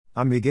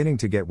I'm beginning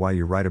to get why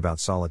you write about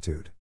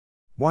solitude.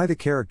 Why the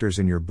characters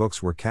in your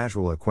books were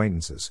casual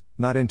acquaintances,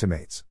 not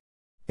intimates.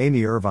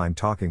 Amy Irvine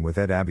talking with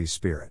Ed Abbey's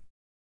spirit.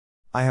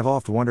 I have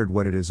oft wondered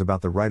what it is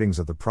about the writings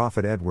of the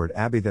prophet Edward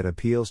Abbey that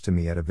appeals to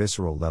me at a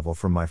visceral level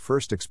from my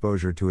first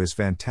exposure to his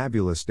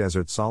fantabulous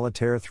Desert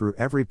Solitaire through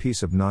every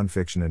piece of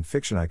non-fiction and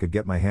fiction I could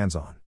get my hands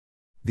on.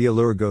 The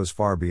allure goes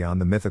far beyond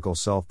the mythical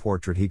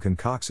self-portrait he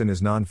concocts in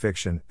his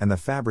non-fiction and the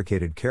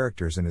fabricated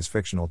characters in his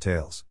fictional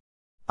tales.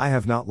 I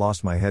have not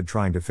lost my head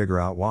trying to figure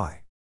out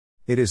why.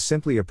 It is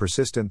simply a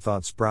persistent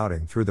thought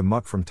sprouting through the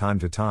muck from time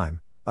to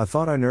time, a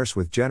thought I nurse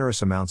with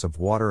generous amounts of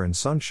water and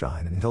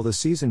sunshine until the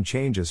season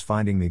changes,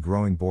 finding me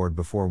growing bored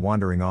before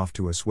wandering off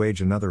to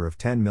assuage another of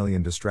 10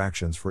 million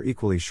distractions for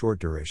equally short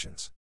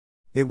durations.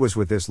 It was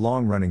with this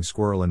long-running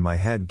squirrel in my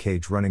head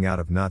cage running out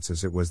of nuts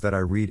as it was that I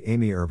read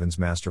Amy Irvine's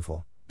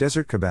masterful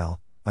Desert Cabal,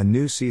 A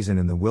New Season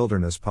in the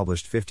Wilderness,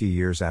 published 50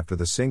 years after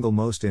the single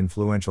most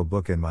influential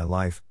book in my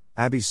life,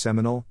 Abbey's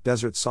seminal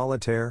Desert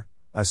Solitaire,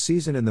 A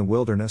Season in the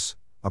Wilderness,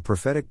 a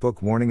prophetic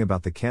book warning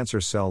about the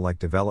cancer cell-like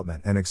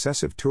development and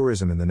excessive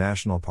tourism in the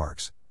national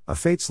parks, a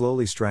fate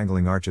slowly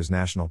strangling Arches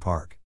National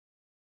Park.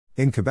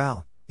 In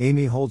Cabal,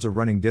 Amy holds a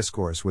running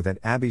discourse with Ed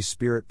Abbey's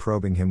spirit,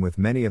 probing him with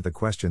many of the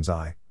questions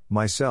I,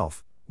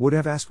 myself, would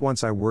have asked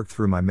once I worked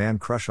through my man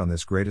crush on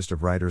this greatest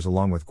of writers,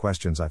 along with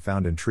questions I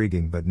found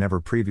intriguing but never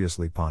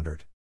previously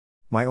pondered.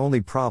 My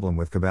only problem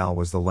with Cabal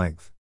was the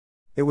length.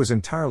 It was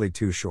entirely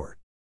too short.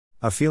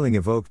 A feeling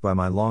evoked by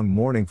my long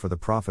mourning for the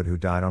prophet who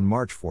died on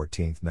March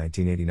 14,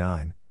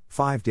 1989,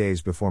 5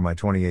 days before my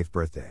 28th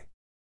birthday.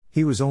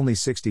 He was only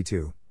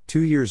 62, 2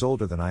 years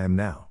older than I am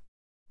now.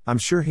 I'm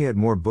sure he had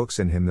more books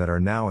in him that are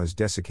now as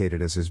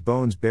desiccated as his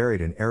bones buried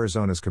in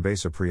Arizona's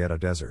Cabeza Prieta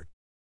Desert.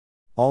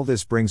 All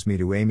this brings me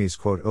to Amy's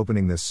quote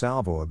opening this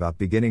salvo about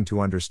beginning to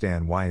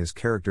understand why his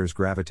characters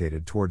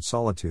gravitated toward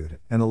solitude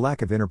and the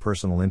lack of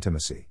interpersonal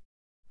intimacy.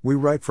 We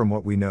write from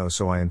what we know,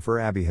 so I infer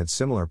Abbey had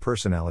similar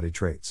personality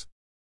traits.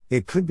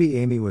 It could be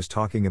Amy was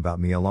talking about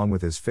me along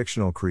with his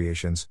fictional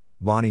creations,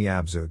 Bonnie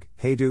Abzug,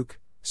 Hayduke,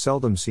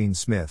 Seldom Seen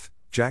Smith,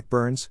 Jack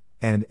Burns,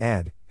 and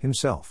Ed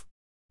himself.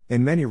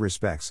 In many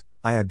respects,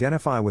 I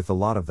identify with a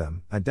lot of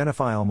them,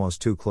 identify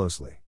almost too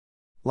closely.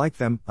 Like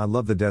them, I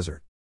love the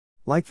desert.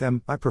 Like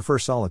them, I prefer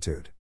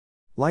solitude.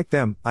 Like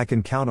them, I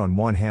can count on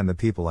one hand the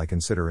people I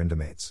consider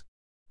intimates.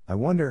 I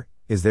wonder,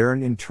 is there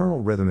an internal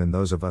rhythm in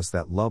those of us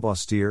that love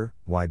austere,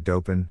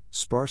 wide-open,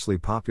 sparsely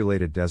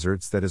populated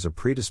deserts that is a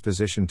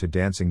predisposition to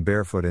dancing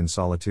barefoot in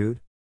solitude?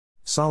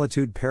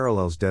 Solitude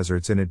parallels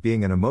deserts in it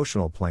being an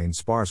emotional plane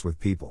sparse with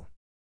people.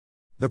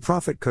 The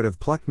prophet could have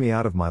plucked me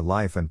out of my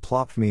life and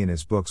plopped me in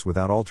his books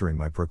without altering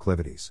my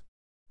proclivities.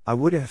 I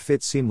would have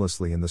fit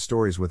seamlessly in the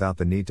stories without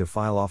the need to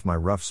file off my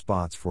rough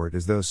spots, for it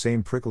is those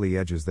same prickly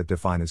edges that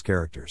define his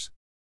characters.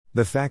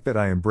 The fact that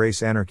I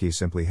embrace anarchy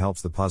simply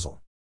helps the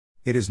puzzle.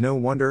 It is no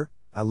wonder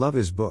I love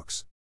his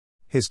books.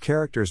 His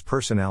characters'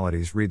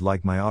 personalities read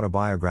like my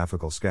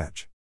autobiographical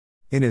sketch.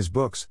 In his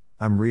books,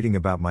 I'm reading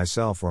about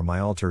myself or my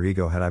alter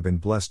ego had I been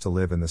blessed to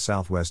live in the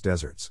Southwest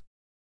deserts.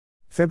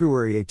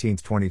 February 18,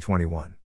 2021.